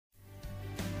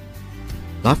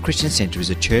Life Christian Centre is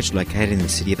a church located in the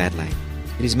city of Adelaide.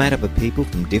 It is made up of people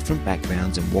from different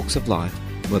backgrounds and walks of life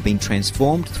who have been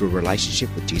transformed through a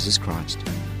relationship with Jesus Christ.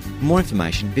 For more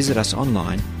information, visit us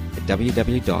online at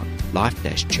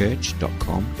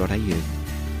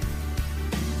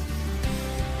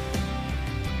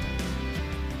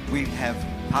www.life-church.com.au. We have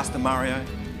Pastor Mario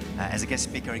as a guest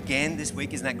speaker again this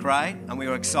week. Isn't that great? And we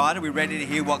are excited. We're ready to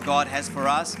hear what God has for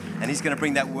us. And he's going to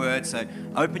bring that word. So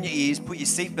open your ears, put your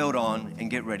seatbelt on, and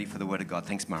get ready for the word of God.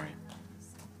 Thanks, Mario.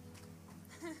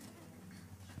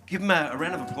 Give him a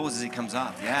round of applause as he comes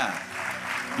up. Yeah.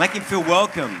 Make him feel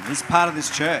welcome. He's part of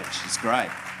this church. It's great.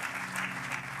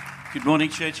 Good morning,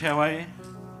 church. How are you?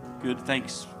 Good.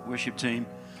 Thanks, worship team.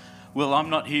 Well, I'm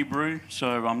not Hebrew,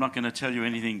 so I'm not going to tell you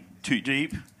anything too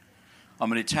deep.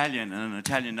 I'm an Italian, and an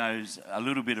Italian knows a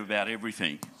little bit about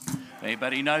everything,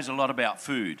 but he knows a lot about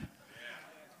food.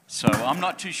 So I'm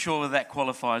not too sure that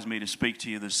qualifies me to speak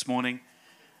to you this morning,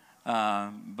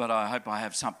 but I hope I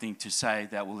have something to say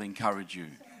that will encourage you.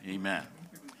 Amen.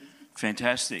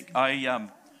 Fantastic. I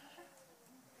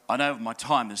know my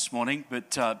time this morning,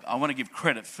 but I want to give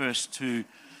credit first to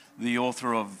the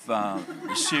author of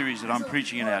the series that I'm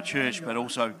preaching in our church, but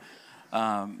also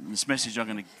this message I'm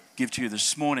going to give to you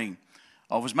this morning.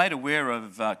 I was made aware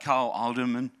of Carl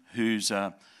Alderman, who's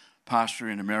a pastor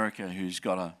in America, who's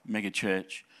got a mega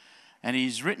church, and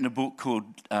he's written a book called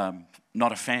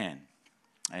Not a Fan.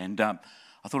 And I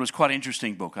thought it was quite an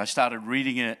interesting book. I started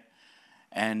reading it,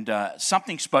 and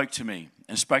something spoke to me.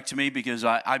 And spoke to me because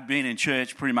I've been in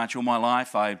church pretty much all my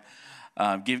life. I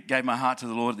gave my heart to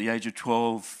the Lord at the age of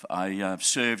 12. I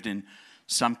served in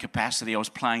some capacity. I was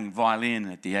playing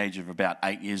violin at the age of about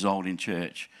 8 years old in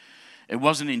church. It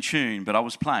wasn't in tune, but I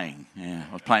was playing. Yeah,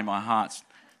 I was playing my heart's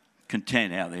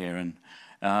content out there, and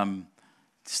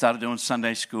started doing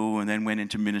Sunday school, and then went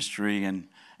into ministry, and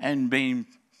been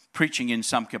preaching in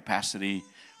some capacity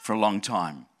for a long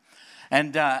time.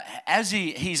 And as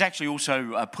he's actually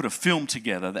also put a film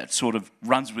together that sort of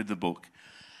runs with the book,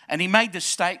 and he made this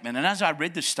statement. And as I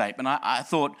read this statement, I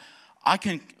thought I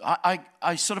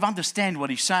sort of understand what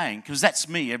he's saying, because that's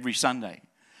me every Sunday.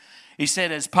 He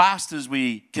said, as pastors,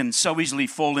 we can so easily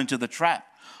fall into the trap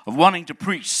of wanting to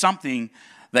preach something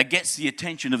that gets the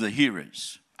attention of the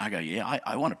hearers. I go, yeah,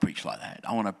 I want to preach like that.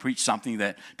 I want to preach something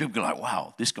that people go like,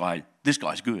 wow, this guy's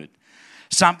good.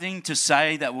 Something to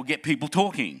say that will get people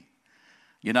talking.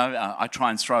 You know, I try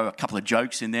and throw a couple of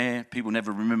jokes in there. People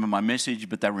never remember my message,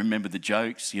 but they remember the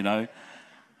jokes, you know.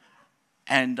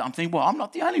 And I'm thinking, well, I'm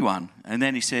not the only one. And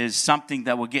then he says something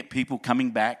that will get people coming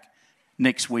back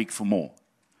next week for more.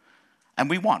 And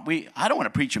I don't want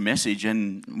to preach a message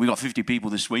and we got 50 people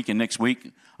this week, and next week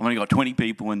I've only got 20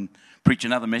 people, and preach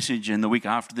another message, and the week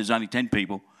after there's only 10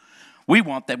 people. We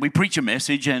want that we preach a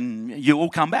message and you all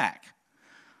come back.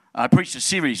 I preached a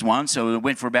series once, so it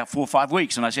went for about 4 or 5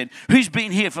 weeks, and I said, who's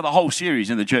been here for the whole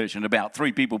series in the church? And about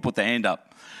 3 people put their hand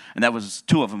up, and that was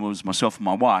 2 of them was myself and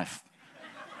my wife.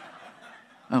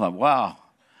 I was like, wow.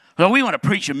 So we want to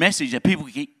preach a message that people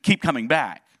keep coming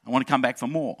back. I want to come back for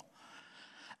more.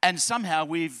 And somehow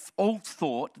we've all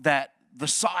thought that the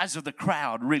size of the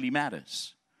crowd really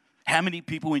matters. How many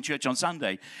people in church on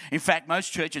Sunday? In fact,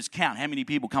 most churches count how many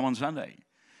people come on Sunday.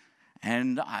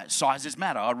 And sizes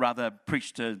matter. I'd rather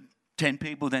preach to 10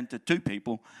 people than to 2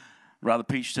 people. Rather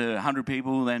preach to 100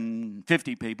 people than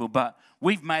 50 people. But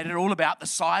we've made it all about the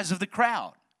size of the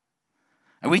crowd.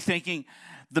 And we're thinking,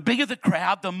 the bigger the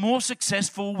crowd, the more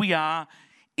successful we are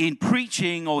in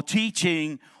preaching or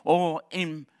teaching or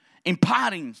in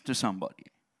imparting to somebody.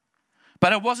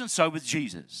 But it wasn't so with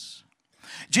Jesus.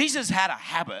 Jesus had a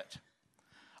habit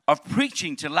of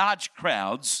preaching to large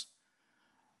crowds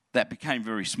that became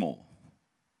very small.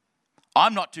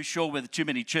 I'm not too sure whether too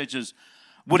many churches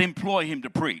would employ him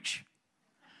to preach,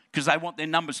 because they want their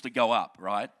numbers to go up,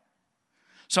 right?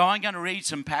 So I'm going to read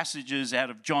some passages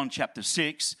out of John chapter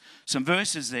 6, some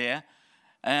verses there,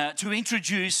 to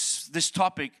introduce this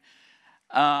topic.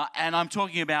 And I'm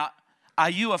talking about, are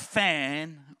you a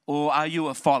fan or are you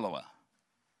a follower?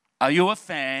 Are you a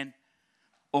fan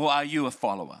or are you a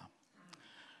follower?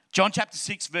 John chapter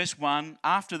 6, verse 1,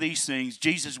 after these things,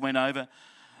 Jesus went over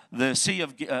the Sea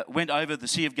of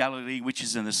Galilee, which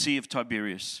is in the Sea of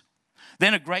Tiberias.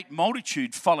 Then a great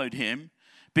multitude followed him,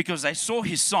 because they saw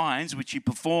his signs which he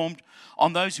performed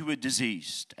on those who were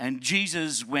diseased. And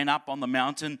Jesus went up on the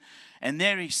mountain, and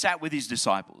there he sat with his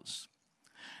disciples.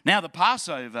 Now the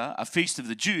Passover, a feast of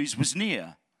the Jews, was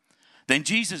near. Then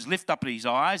Jesus lifted up his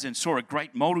eyes and saw a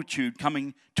great multitude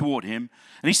coming toward him.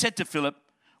 And he said to Philip,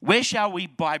 where shall we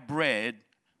buy bread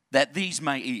that these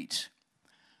may eat?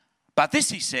 But this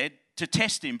he said to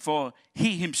test him, for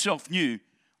he himself knew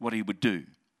what he would do.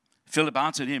 Philip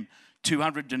answered him,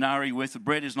 200 denarii worth of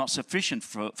bread is not sufficient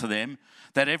for them,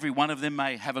 that every one of them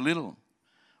may have a little.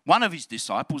 One of his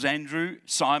disciples, Andrew,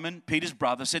 Simon, Peter's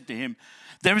brother, said to him,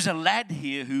 there is a lad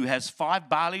here who has 5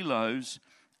 barley loaves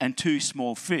and 2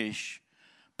 small fish,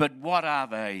 but what are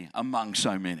they among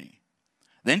so many?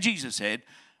 Then Jesus said,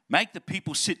 make the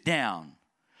people sit down.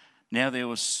 Now there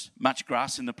was much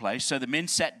grass in the place, so the men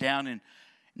sat down in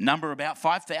number about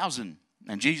 5,000.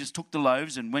 And Jesus took the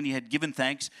loaves, and when he had given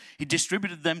thanks, he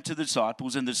distributed them to the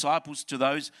disciples, and the disciples to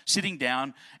those sitting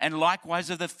down, and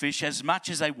likewise of the fish, as much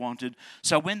as they wanted.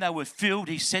 So when they were filled,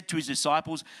 he said to his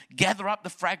disciples, gather up the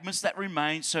fragments that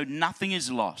remain, so nothing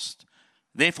is lost.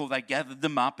 Therefore they gathered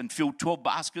them up and filled 12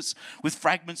 baskets with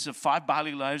fragments of 5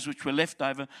 barley loaves, which were left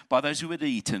over by those who had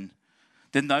eaten.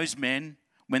 Then those men,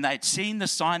 when they had seen the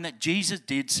sign that Jesus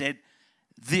did, said,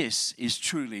 this is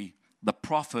truly the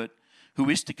prophet who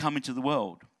is to come into the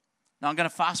world. Now I'm going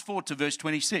to fast forward to verse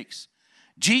 26.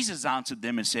 Jesus answered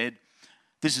them and said,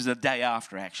 this is a day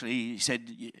after actually, he said,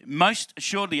 most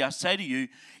assuredly I say to you,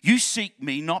 you seek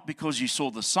me not because you saw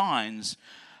the signs,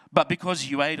 but because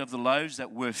you ate of the loaves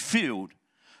that were filled.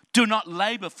 Do not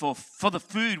labor for the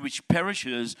food which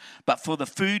perishes, but for the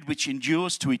food which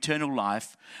endures to eternal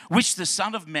life, which the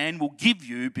Son of Man will give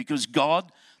you, because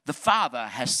God the Father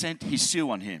has sent his seal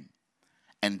on him.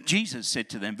 And Jesus said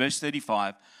to them, verse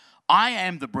 35, I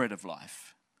am the bread of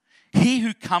life. He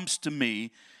who comes to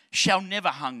me shall never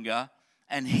hunger,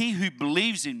 and he who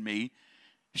believes in me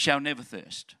shall never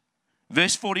thirst.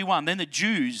 Verse 41, then the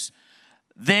Jews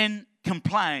then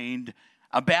complained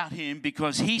about him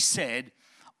because he said,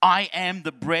 I am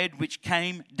the bread which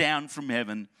came down from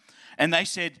heaven. And they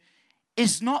said,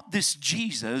 is not this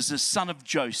Jesus, the son of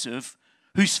Joseph,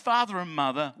 whose father and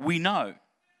mother we know?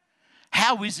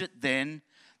 How is it then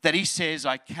that he says,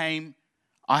 I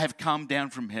have come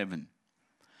down from heaven?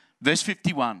 Verse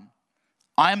 51,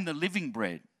 I am the living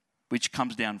bread which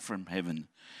comes down from heaven.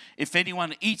 If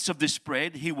anyone eats of this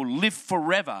bread, he will live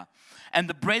forever. And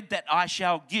the bread that I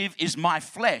shall give is my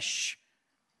flesh,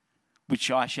 which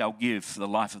I shall give for the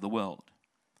life of the world.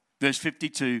 Verse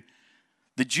 52,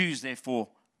 the Jews therefore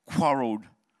quarreled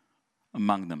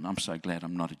among them. I'm so glad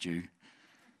I'm not a Jew.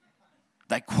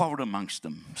 They quarreled amongst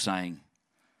them, saying,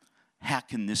 how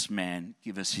can this man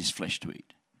give us his flesh to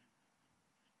eat?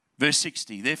 Verse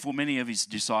 60, therefore many of his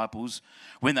disciples,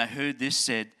 when they heard this,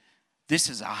 said, this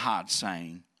is a hard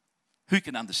saying. Who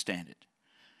can understand it?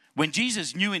 When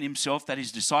Jesus knew in himself that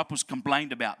his disciples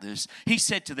complained about this, he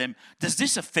said to them, does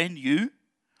this offend you?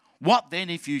 What then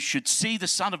if you should see the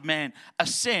Son of Man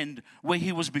ascend where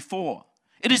he was before?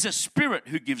 It is a spirit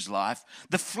who gives life.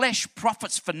 The flesh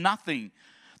profits for nothing.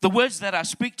 The words that I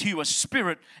speak to you are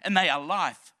spirit and they are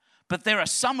life. But there are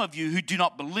some of you who do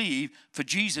not believe, for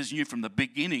Jesus knew from the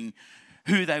beginning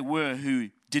who they were who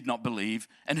did not believe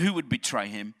and who would betray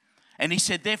him. And he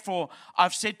said, therefore,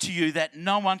 I've said to you that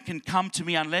no one can come to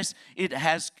me unless it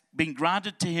has been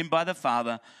granted to him by the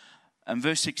Father. And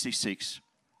verse 66,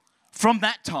 from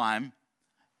that time,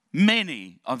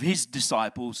 many of his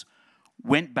disciples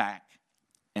went back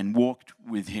and walked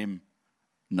with him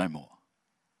no more.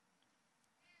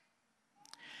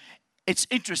 It's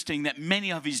interesting that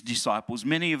many of his disciples,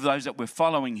 many of those that were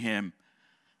following him,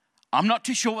 I'm not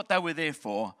too sure what they were there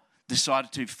for,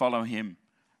 decided to follow him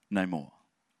no more.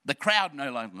 The crowd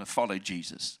no longer followed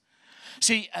Jesus.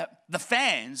 See, the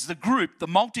fans, the group, the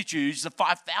multitudes, the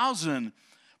 5,000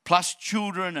 plus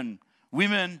children and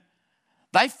women,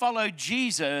 they followed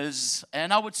Jesus,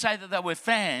 and I would say that they were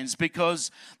fans because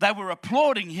they were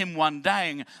applauding him one day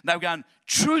and they were going,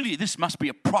 truly this must be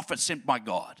a prophet sent by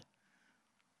God.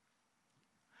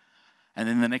 And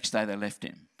then the next day they left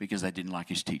him because they didn't like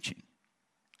his teaching.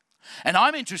 And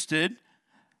I'm interested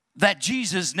that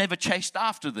Jesus never chased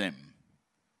after them.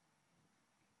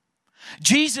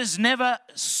 Jesus never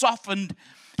softened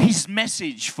his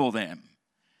message for them.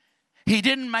 He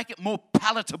didn't make it more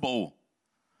palatable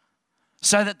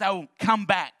so that they'll come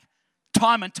back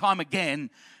time and time again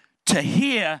to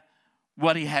hear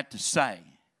what he had to say.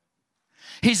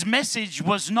 His message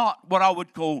was not what I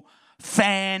would call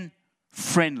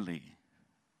fan-friendly.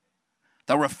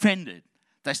 They were offended.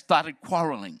 They started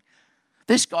quarreling.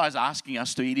 This guy's asking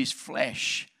us to eat his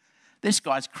flesh. This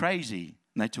guy's crazy.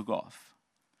 And they took off.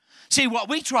 See, what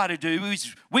we try to do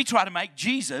is we try to make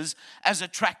Jesus as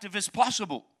attractive as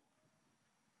possible.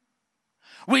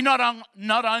 We not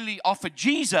only offer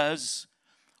Jesus,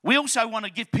 we also want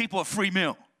to give people a free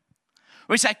meal.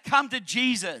 We say, come to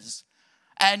Jesus.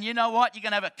 And you know what? You're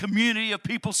going to have a community of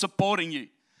people supporting you.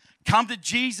 Come to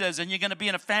Jesus and you're going to be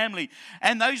in a family.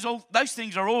 And those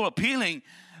things are all appealing.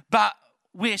 But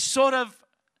we're sort of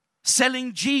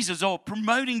selling Jesus or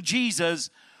promoting Jesus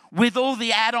with all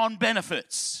the add-on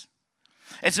benefits.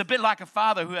 It's a bit like a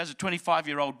father who has a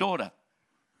 25-year-old daughter.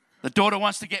 The daughter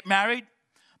wants to get married.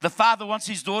 The father wants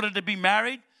his daughter to be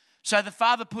married. So the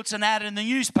father puts an ad in the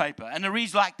newspaper, and it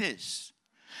reads like this: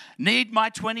 "Need my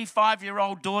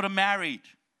 25-year-old daughter married.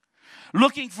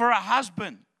 Looking for a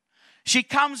husband. She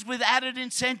comes with added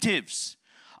incentives.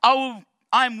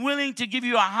 I'm willing to give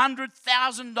you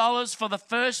 $100,000 for the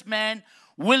first man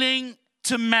willing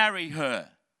to marry her."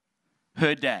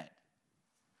 Her dad.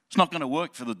 It's not going to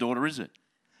work for the daughter, is it?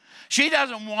 She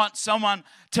doesn't want someone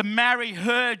to marry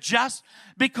her just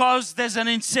because there's an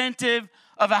incentive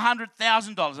of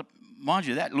 $100,000. Mind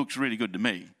you, that looks really good to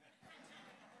me.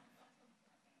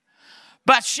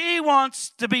 But she wants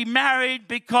to be married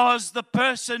because the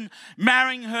person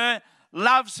marrying her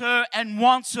loves her and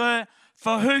wants her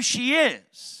for who she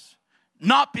is,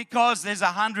 not because there's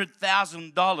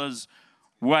 $100,000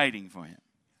 waiting for him.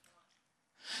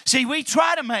 See, we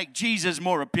try to make Jesus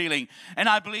more appealing, and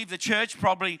I believe the church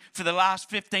probably for the last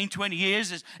 15, 20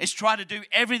 years is tried to do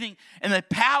everything in their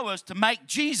powers to make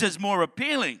Jesus more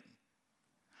appealing,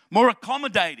 more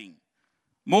accommodating,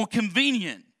 more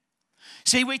convenient.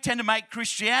 See, we tend to make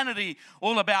Christianity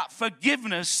all about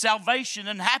forgiveness, salvation,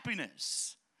 and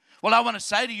happiness. Well, I want to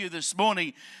say to you this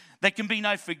morning, there can be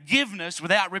no forgiveness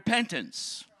without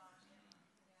repentance.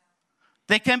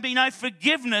 There can be no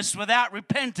forgiveness without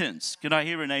repentance. Can I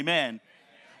hear an amen?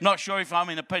 I'm not sure if I'm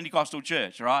in a Pentecostal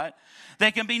church, right?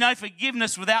 There can be no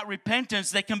forgiveness without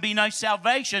repentance. There can be no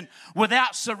salvation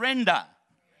without surrender.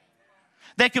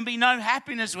 There can be no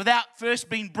happiness without first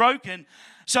being broken.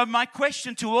 So my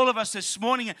question to all of us this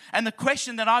morning, and the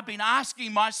question that I've been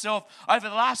asking myself over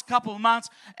the last couple of months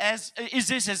is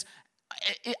this: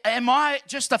 am I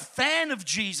just a fan of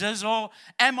Jesus, or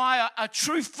am I a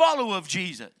true follower of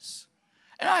Jesus?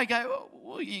 And I go,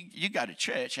 well, you go to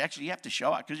church. Actually, you have to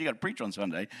show up because you got to preach on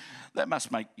Sunday. That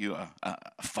must make you a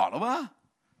follower.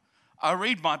 I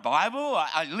read my Bible.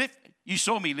 You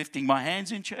saw me lifting my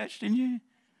hands in church, didn't you?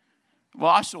 Well,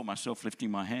 I saw myself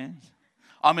lifting my hands.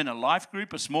 I'm in a life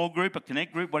group, a small group, a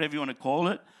connect group, whatever you want to call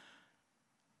it.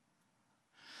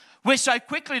 We're so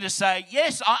quickly to say,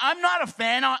 yes, I'm not a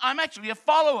fan. I'm actually a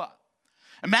follower.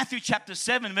 And Matthew chapter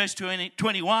 7, verse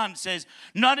 21 says,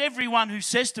 "Not everyone who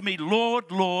says to me,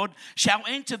 'Lord, Lord,' shall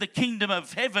enter the kingdom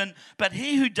of heaven, but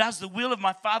he who does the will of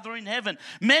my Father in heaven.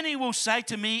 Many will say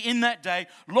to me in that day,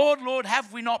 'Lord, Lord,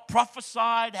 have we not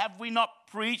prophesied? Have we not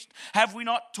preached? Have we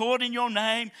not taught in your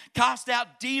name? Cast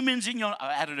out demons in your..."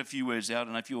 I added a few words there, I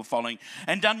don't know if you were following.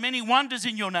 "And done many wonders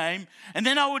in your name. And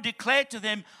then I will declare to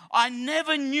them, 'I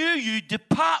never knew you.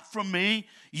 Depart from me,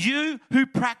 you who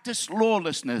practice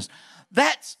lawlessness.'"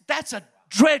 That's a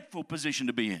dreadful position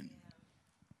to be in.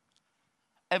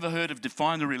 Ever heard of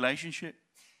define the relationship?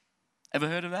 Ever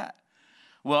heard of that?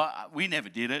 Well, we never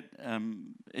did it.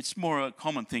 It's more a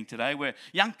common thing today where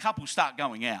young couples start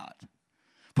going out.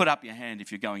 Put up your hand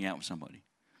if you're going out with somebody.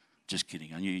 Just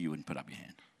kidding. I knew you wouldn't put up your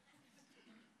hand.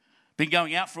 Been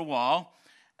going out for a while.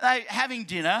 They're having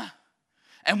dinner.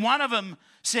 And one of them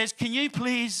says, "Can you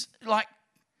please,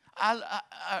 I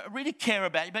really care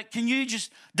about you, but can you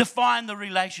just define the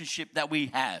relationship that we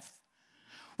have?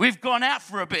 We've gone out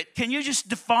for a bit. Can you just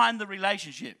define the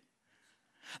relationship?"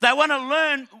 They want to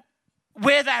learn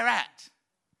where they're at.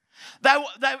 They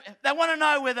want to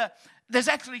know whether there's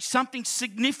actually something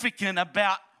significant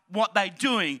about what they're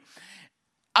doing.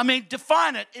 I mean,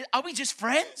 define it. Are we just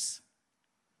friends?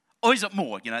 Or is it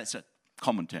more? It's a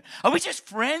common term. Are we just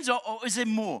friends, or is there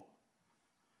more?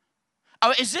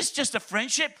 Is this just a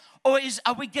friendship, or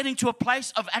are we getting to a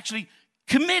place of actually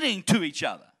committing to each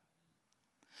other?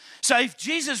 So if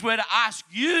Jesus were to ask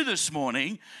you this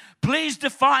morning, "Please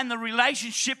define the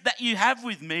relationship that you have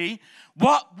with me,"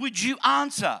 what would you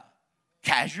answer?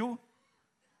 Casual?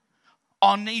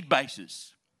 On need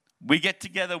basis. We get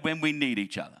together when we need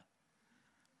each other.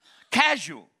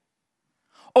 Casual?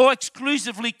 Or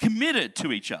exclusively committed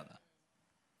to each other?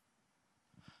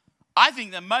 I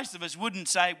think that most of us wouldn't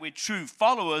say we're true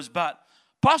followers, but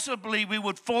possibly we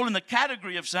would fall in the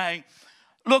category of saying,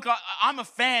 "Look, I'm a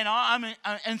fan, I'm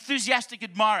an enthusiastic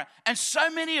admirer." And so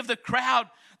many of the crowd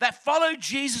that followed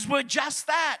Jesus were just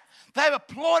that. They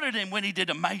applauded him when he did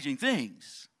amazing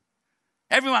things.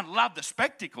 Everyone loved the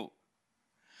spectacle.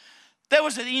 There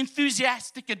was the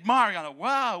enthusiastic admirer going,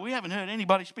 "Wow, we haven't heard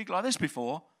anybody speak like this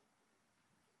before."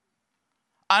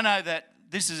 I know that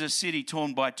this is a city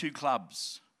torn by two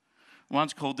clubs.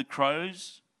 One's called the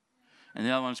Crows, and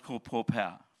the other one's called Port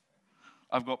Power.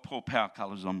 I've got Port Power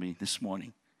colours on me this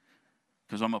morning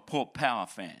because I'm a Port Power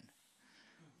fan.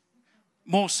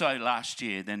 More so last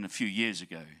year than a few years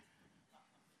ago.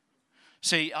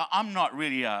 See, I'm not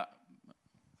really I'm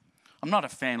not a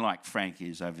fan like Frank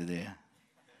is over there.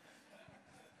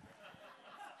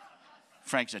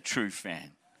 Frank's a true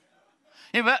fan.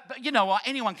 Yeah, but you know what?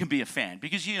 Anyone can be a fan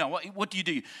because you know what do you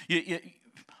do?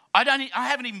 I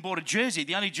haven't even bought a jersey.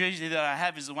 The only jersey that I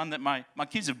have is the one that my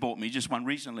kids have bought me, just one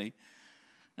recently.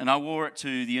 And I wore it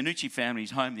to the Anucci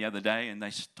family's home the other day, and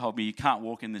they told me you can't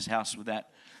walk in this house with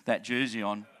that jersey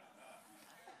on.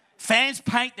 Fans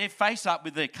paint their face up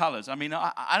with their colours. I mean,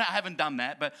 I haven't done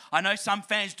that, but I know some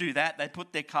fans do that. They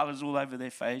put their colours all over their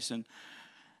face, and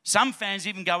some fans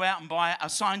even go out and buy a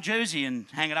signed jersey and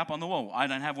hang it up on the wall. I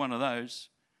don't have one of those.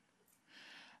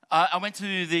 I went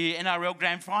to the NRL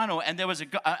Grand Final, and there was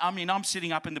I'm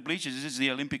sitting up in the bleachers. This is the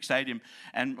Olympic Stadium,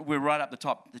 and we're right up the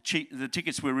top. The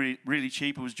tickets were really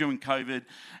cheap. It was during COVID,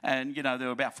 and you know there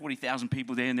were about 40,000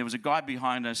 people there, and there was a guy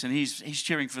behind us, and he's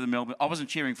cheering for the Melbourne. I wasn't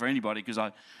cheering for anybody because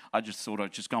I just thought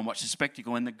I'd just go and watch the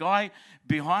spectacle. And the guy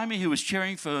behind me who was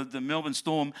cheering for the Melbourne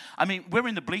Storm, I mean, we're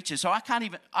in the bleachers, so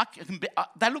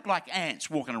they look like ants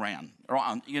walking around,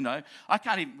 right? You know,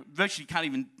 virtually can't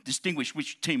even distinguish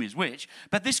which team is which.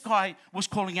 But this guy was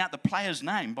calling out the player's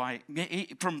name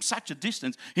from such a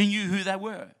distance, he knew who they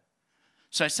were.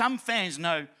 So some fans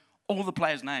know all the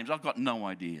players' names. I've got no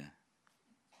idea.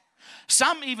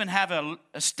 Some even have a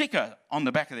sticker on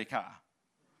the back of their car.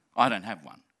 I don't have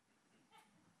one.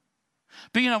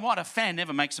 But you know what? A fan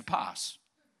never makes a pass.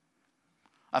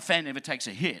 A fan never takes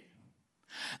a hit.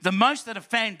 The most that a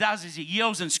fan does is he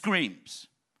yells and screams.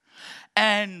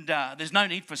 And there's no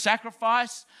need for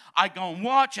sacrifice. I go and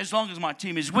watch as long as my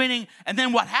team is winning. And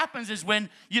then what happens is when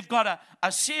you've got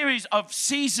a series of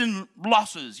season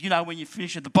losses, you know, when you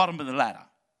finish at the bottom of the ladder.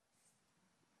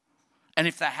 And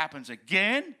if that happens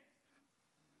again,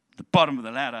 the bottom of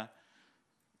the ladder,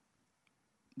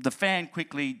 the fan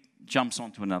quickly jumps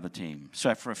onto another team.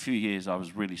 So for a few years, I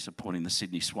was really supporting the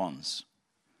Sydney Swans.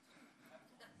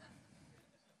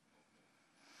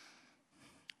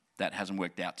 That hasn't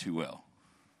worked out too well.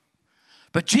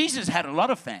 But Jesus had a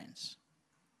lot of fans.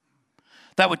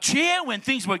 They would cheer when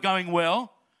things were going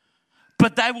well,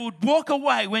 but they would walk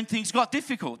away when things got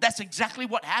difficult. That's exactly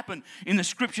what happened in the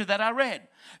scripture that I read.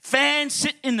 Fans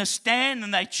sit in the stand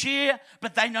and they cheer,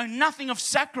 but they know nothing of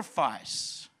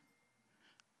sacrifice.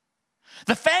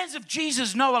 The fans of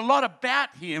Jesus know a lot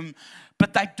about him,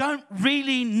 but they don't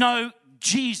really know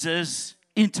Jesus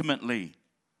intimately.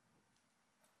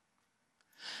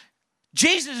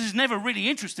 Jesus is never really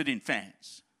interested in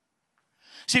fans.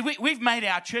 See, we've made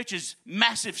our churches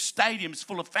massive stadiums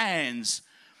full of fans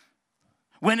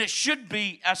when it should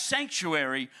be a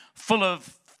sanctuary full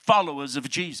of followers of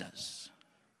Jesus.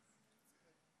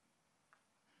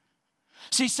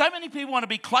 See, so many people want to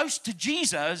be close to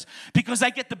Jesus because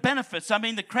they get the benefits. I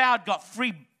mean, the crowd got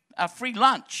free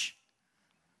lunch.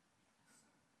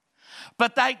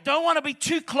 But they don't want to be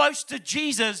too close to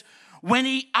Jesus when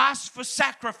he asks for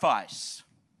sacrifice.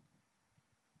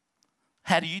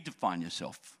 How do you define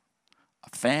yourself?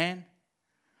 A fan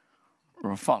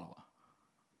or a follower?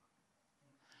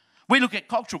 We look at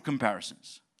cultural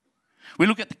comparisons. We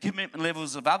look at the commitment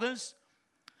levels of others,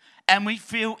 and we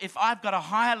feel if I've got a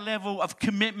higher level of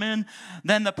commitment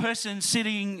than the person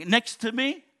sitting next to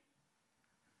me,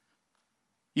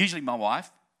 usually my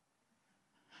wife,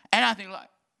 and I think like,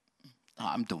 oh,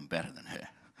 I'm doing better than her.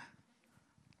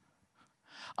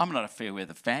 I'm not a fair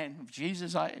weather fan of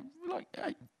Jesus.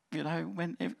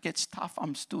 When it gets tough,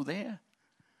 I'm still there.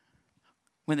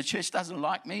 When the church doesn't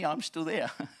like me, I'm still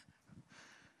there.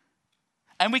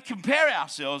 And we compare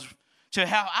ourselves to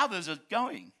how others are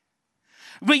going.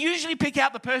 We usually pick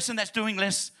out the person that's doing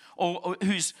less or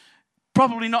who's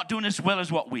probably not doing as well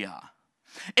as what we are.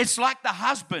 It's like the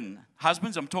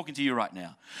husbands, I'm talking to you right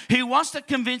now, he wants to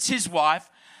convince his wife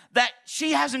that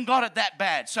she hasn't got it that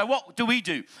bad. So what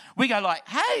do? We go like,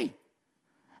 hey,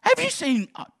 have you seen,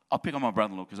 I'll pick on my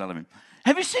brother-in-law because I love him.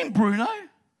 Have you seen Bruno?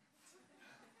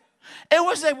 It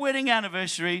was their wedding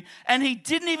anniversary and he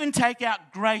didn't even take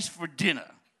out Grace for dinner.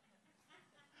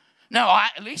 No,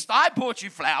 at least I bought you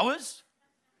flowers.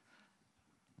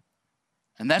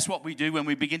 And that's what we do when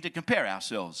we begin to compare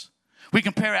ourselves. We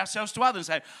compare ourselves to others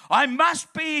and say, I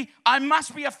must be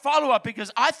a follower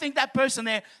because I think that person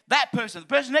there, the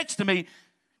person next to me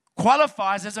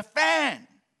qualifies as a fan.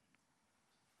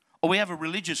 Or we have a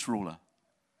religious ruler.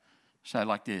 So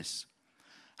like this.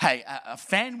 Hey, a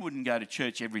fan wouldn't go to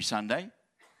church every Sunday.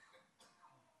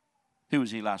 Who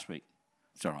was here last week?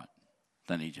 It's all right.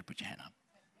 Don't need you to put your hand up.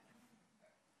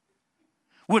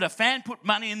 Would a fan put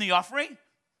money in the offering?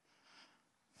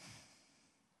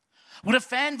 Would a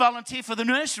fan volunteer for the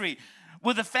nursery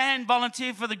Would the fan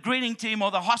volunteer for the greeting team or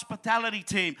the hospitality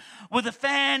team? Would a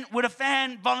fan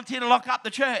volunteer to lock up the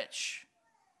church?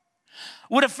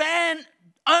 Would a fan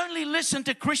only listen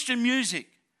to Christian music?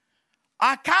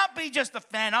 I can't be just a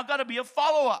fan. I've got to be a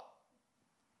follower.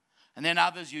 And then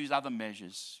others use other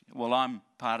measures. Well, I'm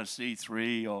part of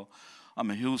C3, or I'm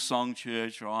a Hillsong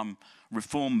Church, or I'm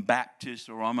Reformed Baptist,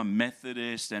 or I'm a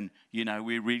Methodist, and,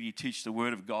 we really teach the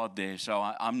Word of God there, so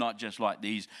I'm not just like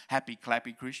these happy,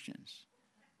 clappy Christians.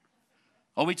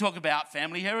 Or we talk about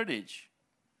family heritage.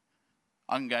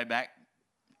 I can go back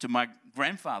to my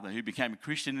grandfather who became a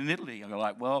Christian in Italy. I go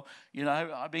like, well,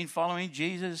 I've been following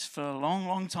Jesus for a long,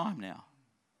 long time now.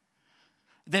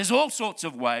 There's all sorts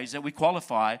of ways that we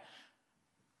qualify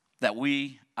that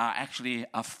we are actually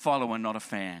a follower, not a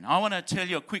fan. I want to tell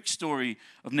you a quick story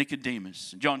of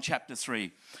Nicodemus, John chapter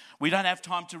 3. We don't have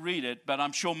time to read it, but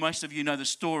I'm sure most of you know the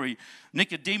story.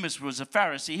 Nicodemus was a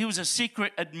Pharisee. He was a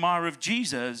secret admirer of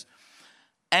Jesus,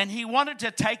 and he wanted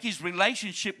to take his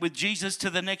relationship with Jesus to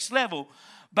the next level,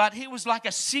 but he was like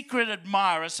a secret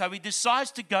admirer, so he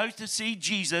decides to go to see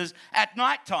Jesus at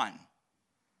nighttime.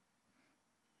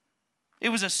 He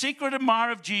was a secret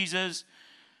admirer of Jesus,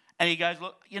 and he goes,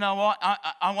 look, you know what?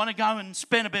 I want to go and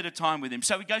spend a bit of time with him.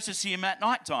 So he goes to see him at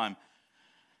nighttime.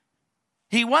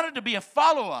 He wanted to be a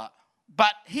follower,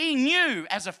 but he knew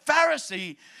as a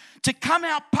Pharisee to come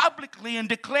out publicly and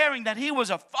declaring that he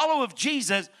was a follower of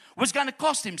Jesus was going to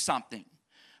cost him something.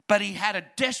 But he had a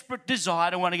desperate desire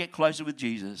to want to get closer with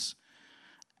Jesus.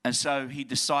 And so he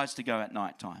decides to go at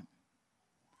nighttime.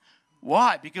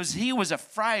 Why? Because he was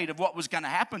afraid of what was going to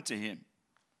happen to him.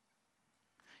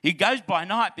 He goes by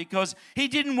night because he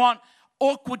didn't want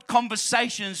awkward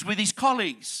conversations with his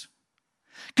colleagues.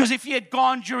 Because if he had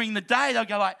gone during the day, they'll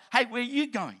go like, hey, where are you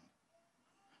going?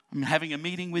 I'm having a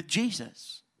meeting with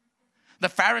Jesus. The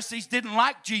Pharisees didn't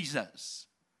like Jesus.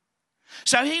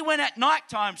 So he went at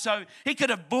nighttime so he could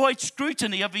avoid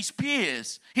scrutiny of his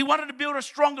peers. He wanted to build a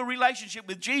stronger relationship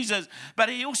with Jesus, but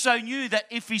he also knew that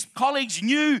if his colleagues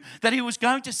knew that he was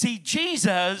going to see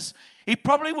Jesus, he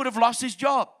probably would have lost his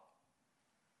job.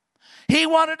 He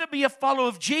wanted to be a follower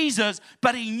of Jesus,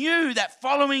 but he knew that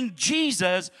following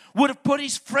Jesus would have put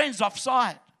his friends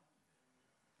offside.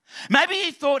 Maybe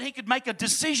he thought he could make a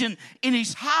decision in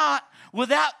his heart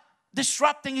without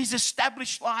disrupting his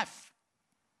established life.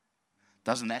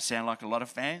 Doesn't that sound like a lot of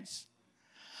fans?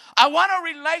 I want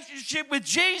a relationship with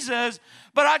Jesus,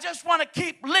 but I just want to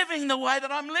keep living the way that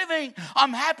I'm living.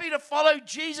 I'm happy to follow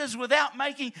Jesus without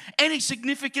making any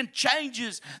significant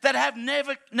changes that have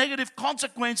negative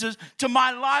consequences to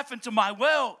my life and to my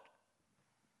world.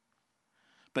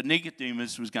 But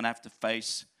Nicodemus was going to have to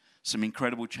face some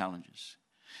incredible challenges.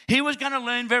 He was going to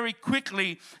learn very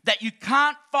quickly that you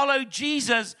can't follow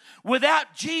Jesus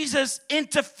without Jesus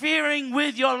interfering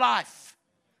with your life.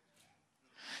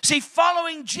 See,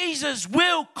 following Jesus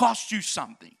will cost you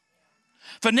something.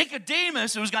 For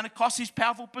Nicodemus, it was going to cost his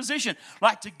powerful position.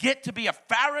 Like to get to be a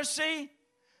Pharisee,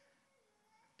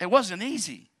 it wasn't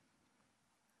easy.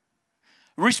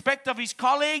 Respect of his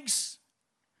colleagues,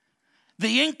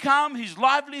 the income, his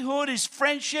livelihood, his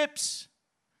friendships,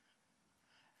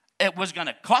 it was going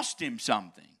to cost him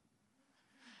something.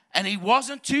 And he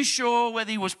wasn't too sure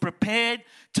whether he was prepared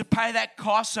to pay that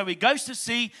cost, so he goes to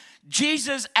see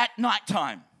Jesus at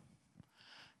nighttime.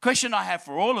 Question I have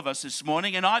for all of us this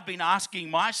morning, and I've been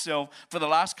asking myself for the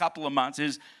last couple of months,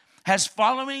 is, has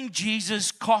following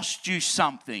Jesus cost you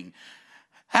something?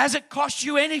 Has it cost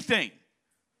you anything?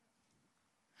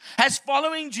 Has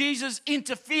following Jesus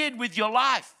interfered with your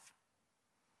life?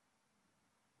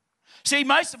 See,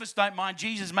 most of us don't mind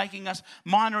Jesus making us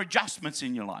minor adjustments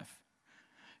in your life.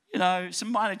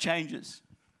 Some minor changes.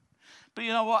 But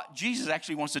you know what? Jesus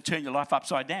actually wants to turn your life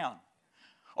upside down.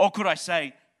 Or could I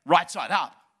say, right side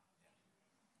up?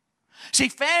 See,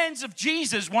 fans of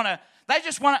Jesus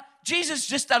Jesus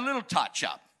just a little touch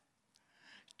up.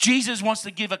 Jesus wants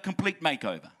to give a complete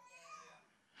makeover.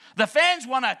 The fans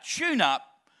want a tune up.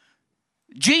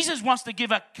 Jesus wants to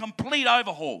give a complete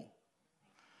overhaul.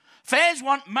 Fans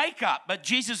want makeup, but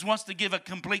Jesus wants to give a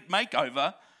complete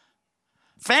makeover.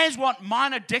 Fans want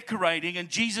minor decorating, and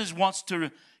Jesus wants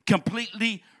to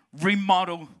completely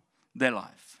remodel their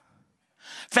life.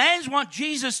 Fans want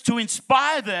Jesus to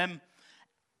inspire them,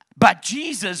 but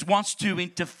Jesus wants to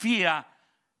interfere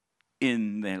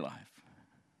in their life.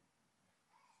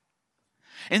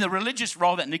 In the religious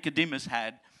role that Nicodemus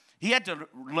had, he had to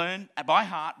learn by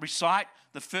heart, recite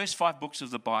the first 5 books of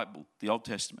the Bible, the Old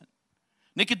Testament.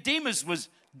 Nicodemus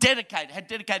had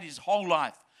dedicated his whole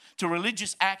life to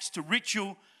religious acts, to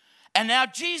ritual. And now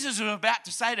Jesus is about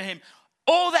to say to him,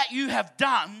 all that you have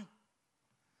done,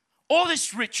 all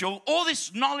this ritual, all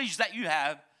this knowledge that you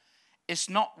have, it's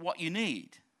not what you need.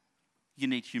 You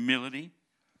need humility.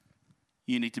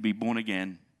 You need to be born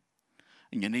again.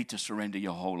 And you need to surrender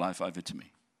your whole life over to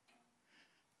me.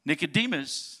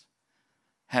 Nicodemus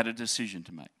had a decision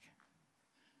to make.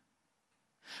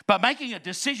 But making a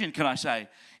decision, can I say,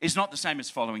 is not the same as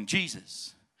following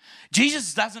Jesus.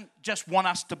 Jesus doesn't just want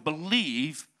us to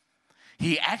believe.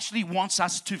 He actually wants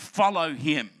us to follow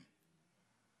him.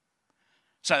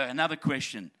 So another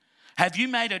question. Have you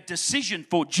made a decision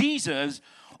for Jesus,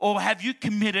 or have you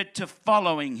committed to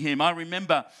following him? I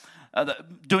remember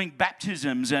doing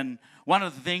baptisms, and one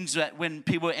of the things that when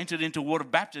people entered into water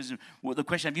baptism, the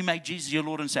question, have you made Jesus your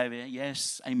Lord and Savior?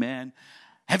 Yes, amen.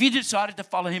 Have you decided to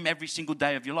follow him every single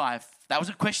day of your life? That was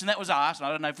a question that was asked. I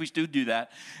don't know if we still do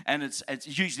that. And it's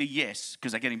usually yes,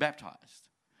 because they're getting baptized.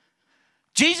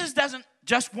 Jesus doesn't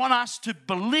just want us to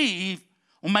believe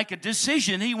or make a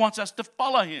decision. He wants us to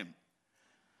follow him.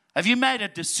 Have you made a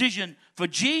decision for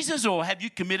Jesus, or have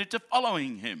you committed to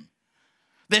following him?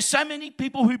 There's so many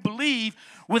people who believe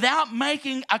without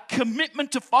making a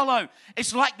commitment to follow.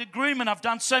 It's like the groom, and I've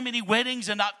done so many weddings,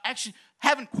 and I actually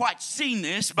haven't quite seen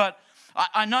this, but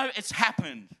I know it's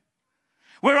happened.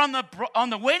 Where on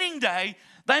the wedding day,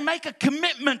 they make a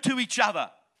commitment to each other.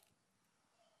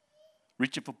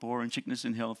 Richer for poor, and sickness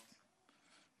and health,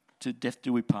 to death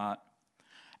do we part.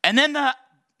 And then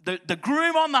the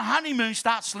groom on the honeymoon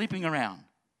starts sleeping around.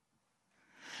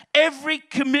 Every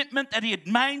commitment that he had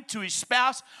made to his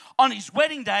spouse on his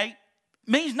wedding day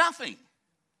means nothing,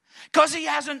 because he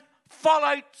hasn't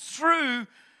followed through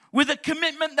with a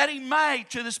commitment that he made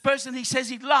to this person he says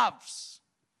he loves.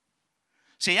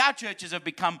 See, our churches have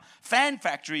become fan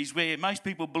factories where most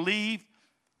people believe,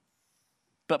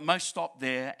 but most stop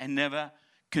there and never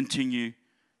continue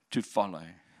to follow.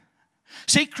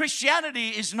 See, Christianity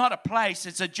is not a place,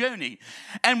 it's a journey.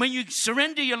 And when you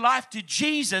surrender your life to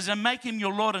Jesus and make him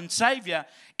your Lord and Savior,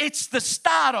 it's the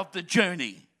start of the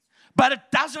journey. But it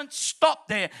doesn't stop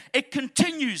there. It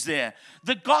continues there.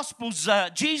 The Gospels,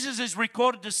 Jesus is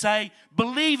recorded to say,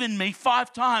 believe in me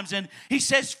 5 times. And he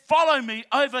says, follow me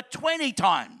over 20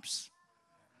 times.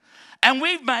 And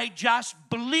we've made just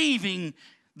believing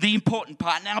the important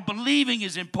part. Now, believing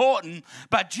is important,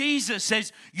 but Jesus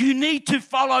says, you need to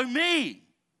follow me.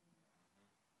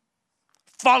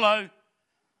 Follow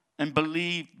and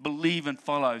believe and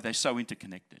follow. They're so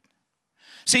interconnected.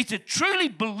 See, to truly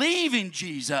believe in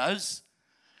Jesus,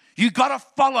 you got to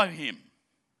follow him.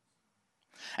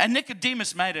 And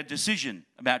Nicodemus made a decision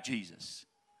about Jesus.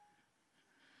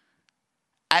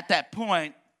 At that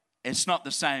point, it's not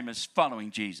the same as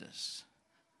following Jesus.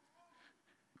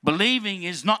 Believing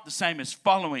is not the same as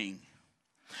following.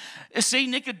 You see,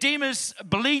 Nicodemus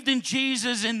believed in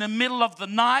Jesus in the middle of the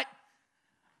night,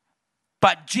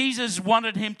 but Jesus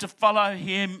wanted him to follow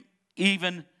him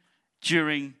even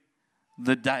during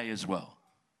the day as well.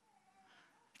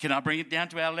 Can I bring it down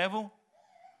to our level?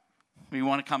 We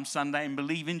want to come Sunday and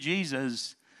believe in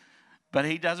Jesus, but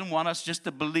he doesn't want us just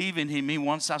to believe in him. He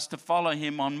wants us to follow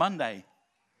him on Monday.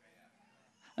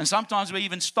 And sometimes we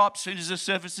even stop as soon as the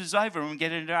service is over and we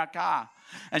get into our car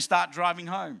and start driving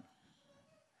home.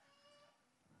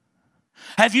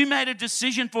 Have you made a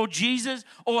decision for Jesus,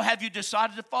 or have you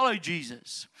decided to follow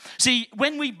Jesus? See,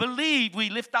 when we believe, we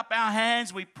lift up our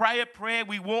hands, we pray a prayer,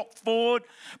 we walk forward,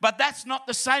 but that's not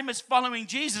the same as following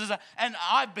Jesus. And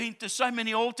I've been to so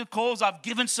many altar calls, I've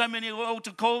given so many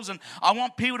altar calls, and I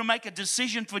want people to make a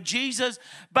decision for Jesus,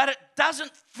 but it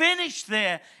doesn't finish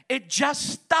there, it just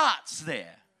starts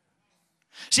there.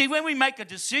 See, when we make a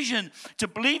decision to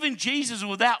believe in Jesus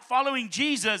without following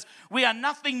Jesus, we are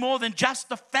nothing more than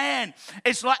just a fan.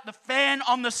 It's like the fan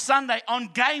on the Sunday, on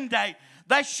game day.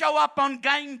 They show up on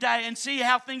game day and see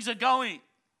how things are going.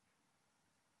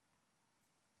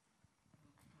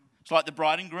 It's like the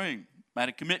bride and groom made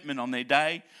a commitment on their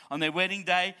day, on their wedding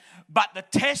day, but the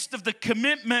test of the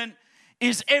commitment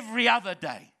is every other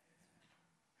day.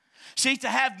 See, to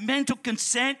have mental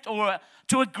consent or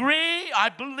to agree, I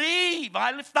believe,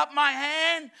 I lift up my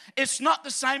hand, it's not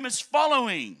the same as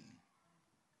following.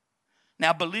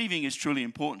 Now, believing is truly an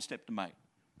important step to make.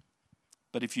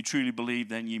 But if you truly believe,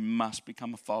 then you must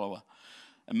become a follower.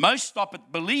 And most stop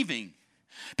at believing,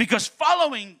 because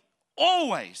following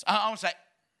always, I want to say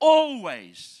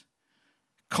always,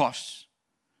 costs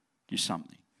you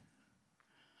something.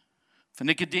 For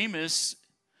Nicodemus,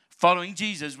 following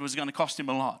Jesus was going to cost him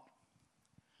a lot.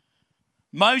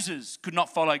 Moses could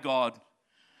not follow God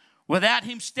without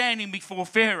him standing before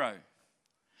Pharaoh.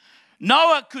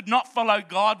 Noah could not follow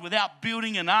God without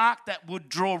building an ark that would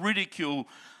draw ridicule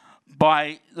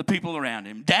by the people around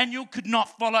him. Daniel could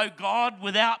not follow God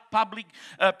without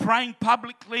praying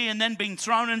publicly and then being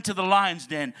thrown into the lion's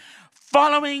den.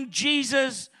 Following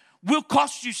Jesus will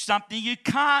cost you something. You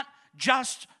can't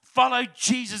just follow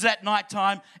Jesus at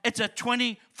nighttime. It's a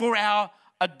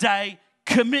 24-hour-a-day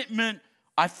commitment.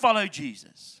 I follow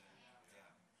Jesus.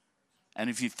 And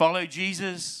if you follow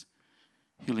Jesus,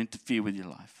 he'll interfere with your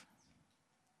life.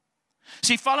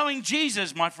 See, following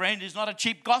Jesus, my friend, is not a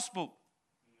cheap gospel.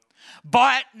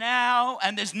 Buy it now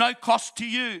and there's no cost to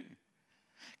you.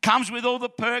 Comes with all the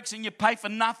perks and you pay for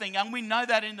nothing. And we know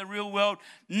that in the real world,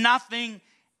 nothing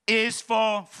is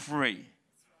for free.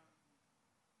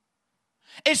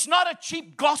 It's not a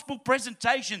cheap gospel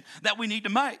presentation that we need to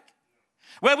make,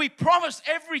 where we promise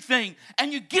everything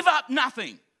and you give up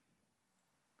nothing.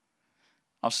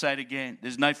 I'll say it again.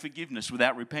 There's no forgiveness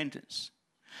without repentance.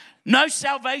 No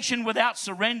salvation without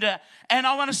surrender. And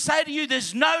I want to say to you,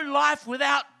 there's no life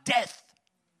without death.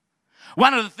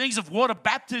 One of the things of water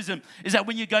baptism is that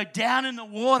when you go down in the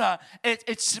water,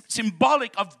 it's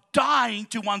symbolic of dying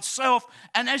to oneself.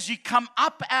 And as you come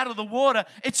up out of the water,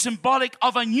 it's symbolic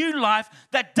of a new life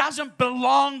that doesn't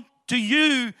belong to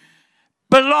you,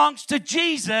 belongs to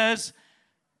Jesus.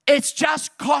 It's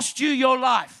just cost you your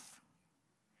life.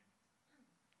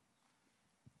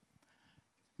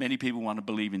 Many people want to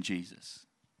believe in Jesus.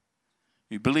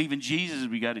 We believe in Jesus,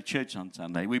 we go to church on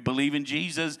Sunday. We believe in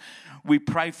Jesus, we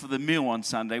pray for the meal on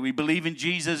Sunday. We believe in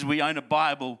Jesus, we own a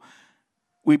Bible.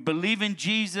 We believe in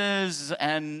Jesus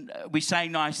and we say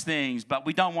nice things, but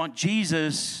we don't want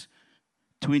Jesus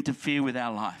to interfere with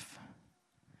our life.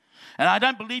 And I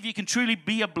don't believe you can truly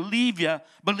be a believer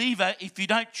if you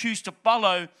don't choose to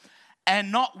follow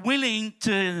and not willing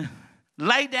to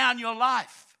lay down your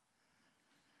life.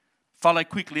 Follow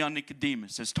quickly on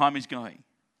Nicodemus as time is going.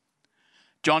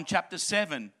 John chapter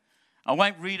 7. I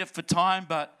won't read it for time,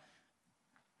 but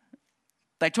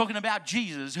they're talking about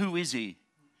Jesus. Who is he?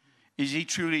 Is he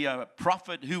truly a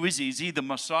prophet? Who is he? Is he the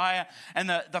Messiah? And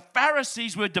the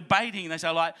Pharisees were debating. They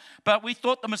say, but we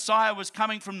thought the Messiah was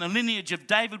coming from the lineage of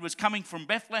David, was coming from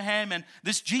Bethlehem, and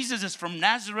this Jesus is from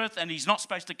Nazareth, and he's not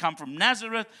supposed to come from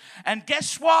Nazareth. And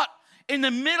guess what? In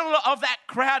the middle of that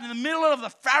crowd, in the middle of the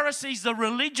Pharisees, the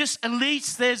religious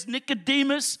elites, there's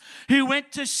Nicodemus who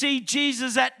went to see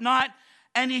Jesus at night,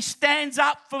 and he stands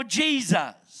up for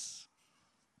Jesus.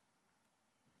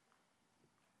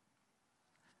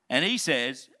 And he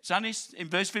says, in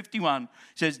verse 51,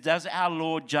 says, does our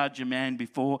Lord judge a man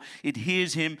before it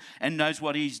hears him and knows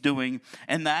what he's doing?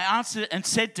 And they answered and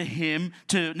said to him,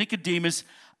 to Nicodemus,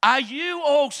 are you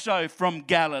also from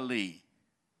Galilee?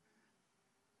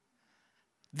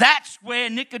 That's where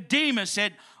Nicodemus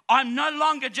said, I'm no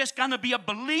longer just going to be a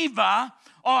believer,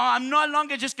 or I'm no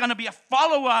longer just going to be a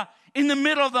follower in the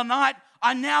middle of the night.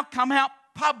 I now come out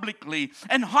publicly,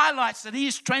 and highlights that he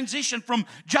has transitioned from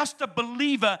just a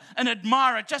believer, an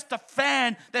admirer, just a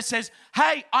fan that says,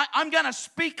 hey, I'm going to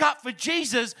speak up for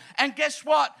Jesus, and guess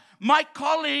what? My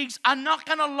colleagues are not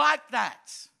going to like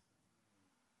that.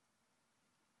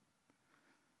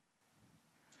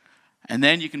 And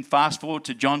then you can fast forward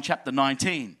to John chapter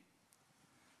 19,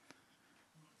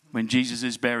 when Jesus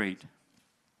is buried.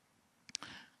 A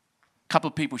couple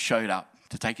of people showed up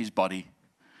to take his body.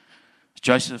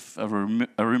 Joseph of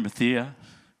Arimathea.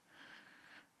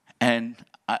 And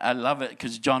I love it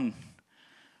because John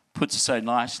puts it so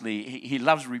nicely. He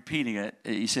loves repeating it.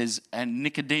 He says, and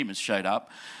Nicodemus showed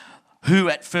up, who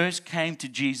at first came to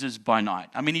Jesus by night.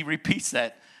 I mean, he repeats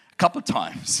that a couple of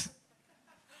times.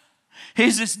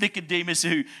 Here's this Nicodemus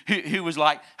who was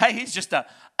like, hey, he's just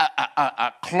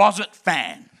a closet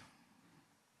fan.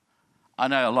 I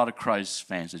know a lot of Crows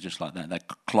fans are just like that. They're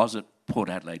closet Port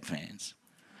Adelaide fans.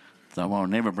 They will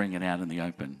never bring it out in the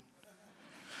open.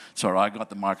 Sorry, I got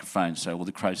the microphone, so all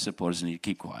the Crows supporters need to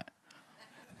keep quiet.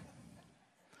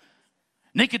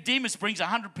 Nicodemus brings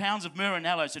 100 pounds of myrrh and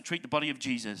aloes to treat the body of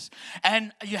Jesus.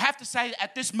 And you have to say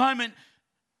at this moment,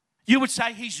 you would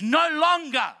say he's no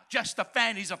longer just a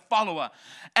fan, he's a follower.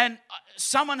 And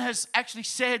someone has actually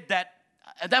said that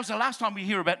was the last time we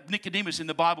hear about Nicodemus in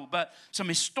the Bible, but some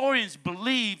historians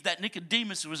believe that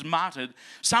Nicodemus was martyred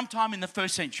sometime in the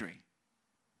 1st century.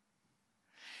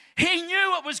 He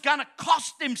knew it was going to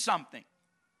cost him something.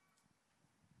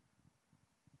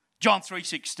 John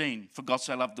 3:16, for God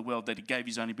so loved the world that he gave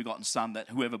his only begotten Son, that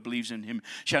whoever believes in him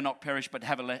shall not perish but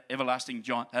have everlasting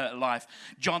life.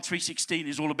 John 3:16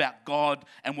 is all about God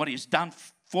and what he has done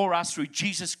for us through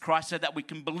Jesus Christ so that we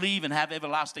can believe and have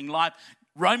everlasting life.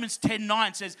 Romans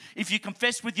 10:9 says, if you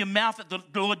confess with your mouth that the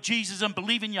Lord Jesus and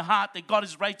believe in your heart that God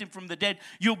has raised him from the dead,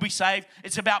 you'll be saved.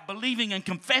 It's about believing and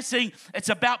confessing. It's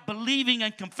about believing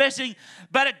and confessing.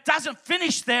 But it doesn't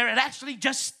finish there. It actually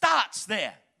just starts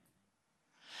there.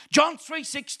 John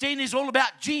 3:16 is all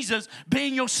about Jesus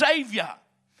being your Savior.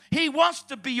 He wants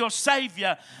to be your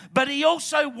Savior, but he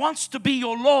also wants to be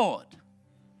your Lord.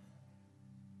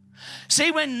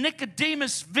 See, when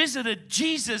Nicodemus visited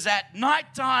Jesus at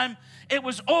nighttime, it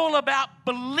was all about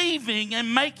believing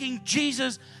and making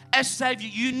Jesus as Savior.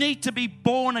 You need to be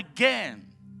born again.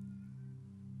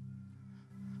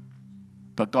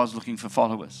 But God's looking for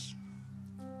followers.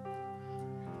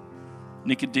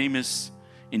 Nicodemus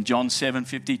in John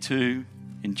 7:52,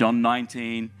 in John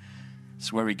 19,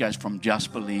 it's where he goes from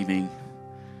just believing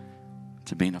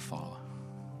to being a follower.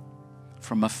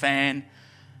 From a fan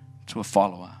to a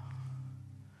follower.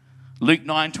 Luke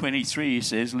 9:23, he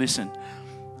says, listen.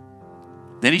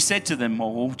 Then he said to them,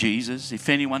 oh, Jesus, if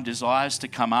anyone desires to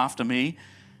come after me,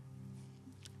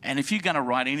 and if you're going to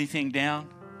write anything down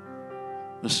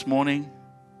this morning,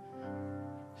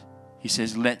 he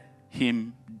says, let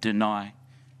him deny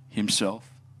himself,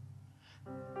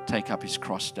 take up his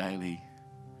cross daily,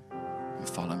 and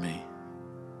follow me.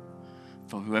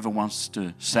 For whoever wants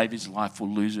to save his life will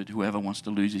lose it. Whoever wants to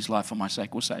lose his life for my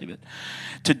sake will save it.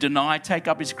 To deny, take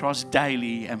up his cross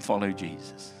daily and follow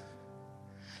Jesus.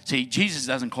 See, Jesus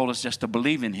doesn't call us just to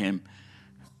believe in him,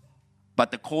 but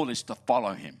the call is to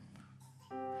follow him.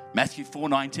 Matthew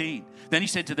 4:19. Then he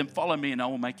said to them, follow me and I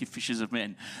will make you fishers of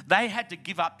men. They had to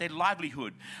give up their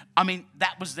livelihood. I mean,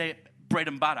 that was their bread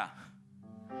and butter.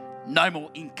 No more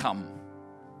income.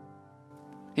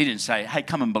 He didn't say, hey,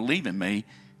 come and believe in me.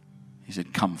 He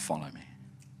said, come follow me.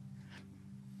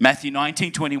 Matthew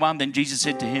 19:21. Then Jesus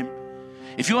said to him,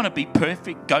 if you want to be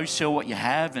perfect, go sell what you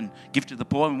have and give to the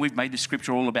poor. And we've made the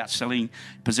scripture all about selling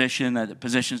possession, that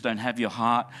possessions don't have your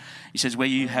heart. He says, where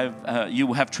you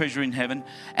will have treasure in heaven.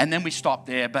 And then we stopped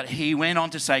there. But he went on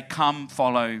to say, come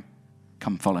follow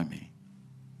me.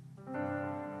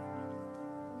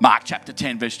 Mark chapter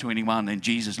 10, verse 21. And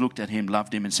Jesus looked at him,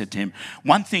 loved him, and said to him,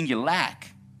 one thing you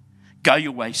lack. Go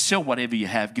your way, sell whatever you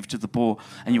have, give to the poor,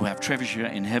 and you'll have treasure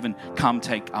in heaven. Come,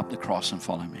 take up the cross and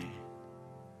follow me.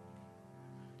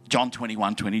 John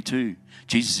 21:22,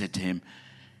 Jesus said to him,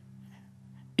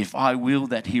 if I will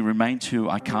that he remain till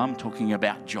I come, talking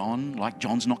about John, like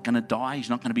John's not going to die,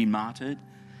 he's not going to be martyred.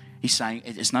 He's saying,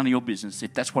 it's none of your business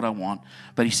if that's what I want.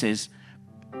 But he says,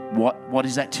 what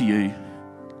is that to you?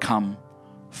 Come,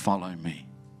 follow me.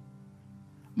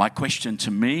 My question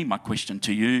to me, my question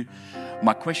to you,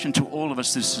 my question to all of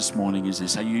us this morning is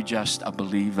this: are you just a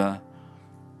believer,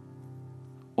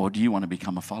 or do you want to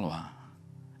become a follower?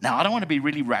 Now, I don't want to be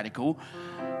really radical,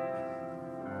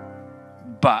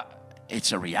 but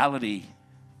it's a reality.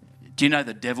 Do you know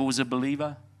the devil is a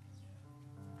believer?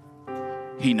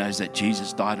 He knows that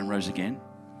Jesus died and rose again.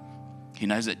 He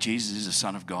knows that Jesus is the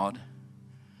Son of God,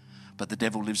 but the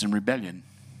devil lives in rebellion.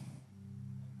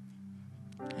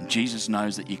 And Jesus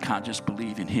knows that you can't just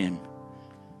believe in him.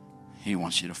 He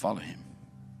wants you to follow him.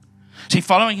 See,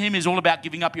 following him is all about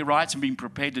giving up your rights and being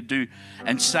prepared to do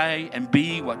and say and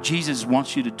be what Jesus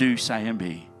wants you to do, say and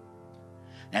be.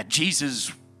 Now,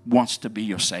 Jesus wants to be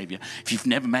your Savior. If you've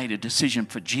never made a decision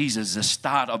for Jesus, the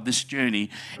start of this journey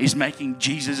is making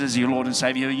Jesus as your Lord and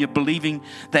Savior. You're believing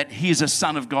that he is a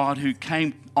Son of God who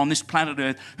came on this planet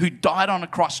Earth, who died on a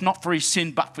cross, not for his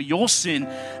sin, but for your sin.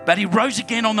 But he rose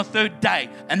again on the third day.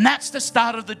 And that's the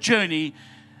start of the journey.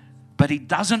 But he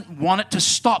doesn't want it to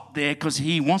stop there, because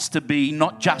he wants to be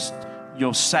not just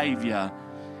your Savior,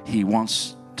 he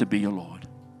wants to be your Lord.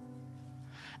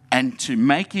 And to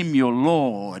make him your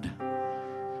Lord,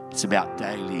 it's about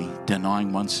daily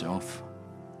denying oneself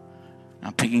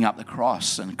and picking up the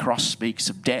cross. And the cross speaks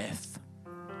of death,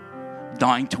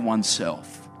 dying to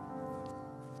oneself,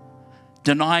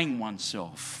 denying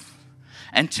oneself,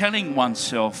 and telling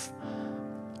oneself,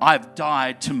 I've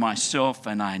died to myself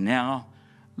and I now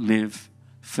live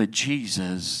for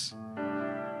Jesus,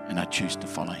 and I choose to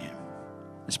follow him.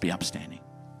 Let's be upstanding.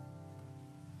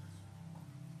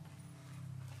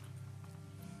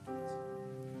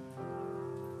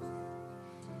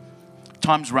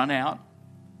 Time's run out.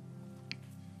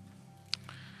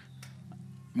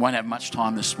 Won't have much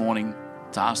time this morning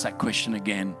to ask that question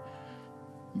again,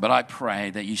 but I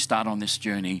pray that you start on this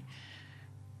journey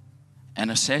and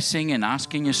assessing and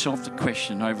asking yourself the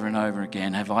question over and over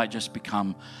again: have I just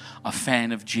become a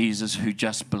fan of Jesus who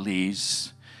just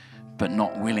believes but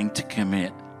not willing to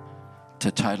commit to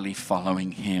totally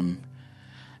following him?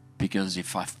 Because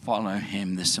if I follow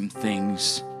him, there's some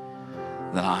things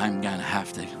that I'm going to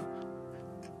have to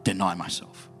deny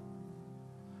myself.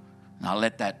 And I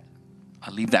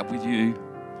leave that with you,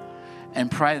 and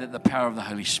pray that the power of the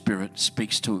Holy Spirit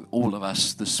speaks to all of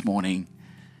us this morning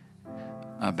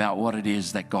about what it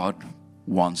is that God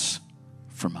wants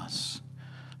from us.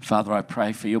 Father, I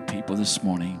pray for your people this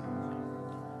morning.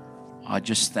 I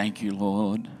just thank you,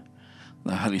 Lord.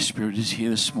 The Holy Spirit is here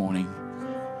this morning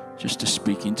just to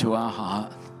speak into our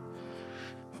heart,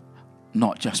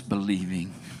 not just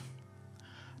believing,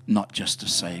 not just a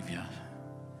Savior,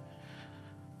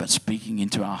 but speaking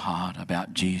into our heart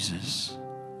about Jesus,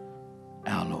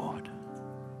 our Lord.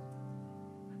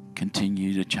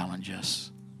 Continue to challenge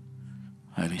us,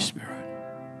 Holy Spirit.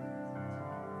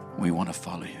 We want to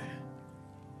follow you.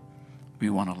 We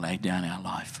want to lay down our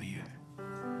life for you.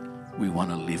 We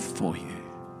want to live for you,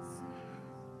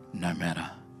 no matter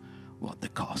what the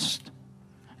cost.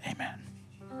 Amen.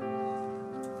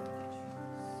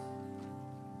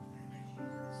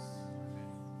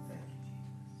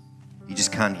 You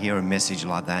just can't hear a message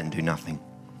like that and do nothing.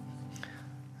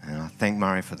 And I thank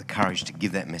Murray for the courage to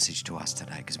give that message to us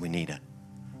today, because we need it.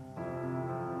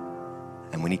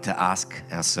 And we need to ask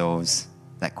ourselves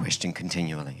that question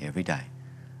continually, every day.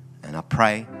 And I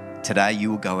pray today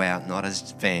you will go out not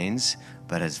as fans,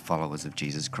 but as followers of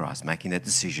Jesus Christ, making that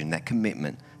decision, that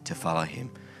commitment to follow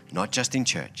him, not just in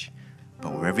church,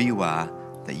 but wherever you are,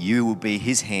 that you will be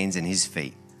his hands and his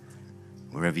feet,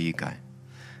 wherever you go.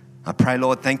 I pray,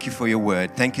 Lord, thank you for your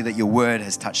word. Thank you that your word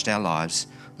has touched our lives.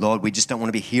 Lord, we just don't want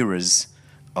to be hearers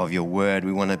of your word.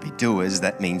 We want to be doers.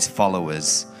 That means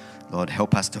followers. Lord,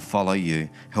 help us to follow you.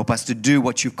 Help us to do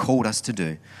what you've called us to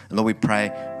do. And Lord, we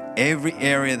pray every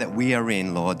area that we are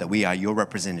in, Lord, that we are your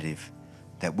representative,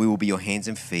 that we will be your hands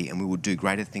and feet, and we will do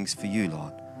greater things for you,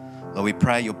 Lord. Lord, we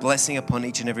pray your blessing upon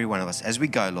each and every one of us as we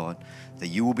go, Lord, that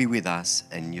you will be with us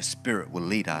and your spirit will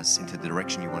lead us into the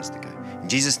direction you want us to go. In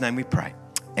Jesus' name we pray.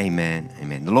 Amen.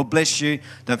 Amen. The Lord bless you.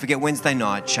 Don't forget Wednesday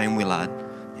night, Shane Willard.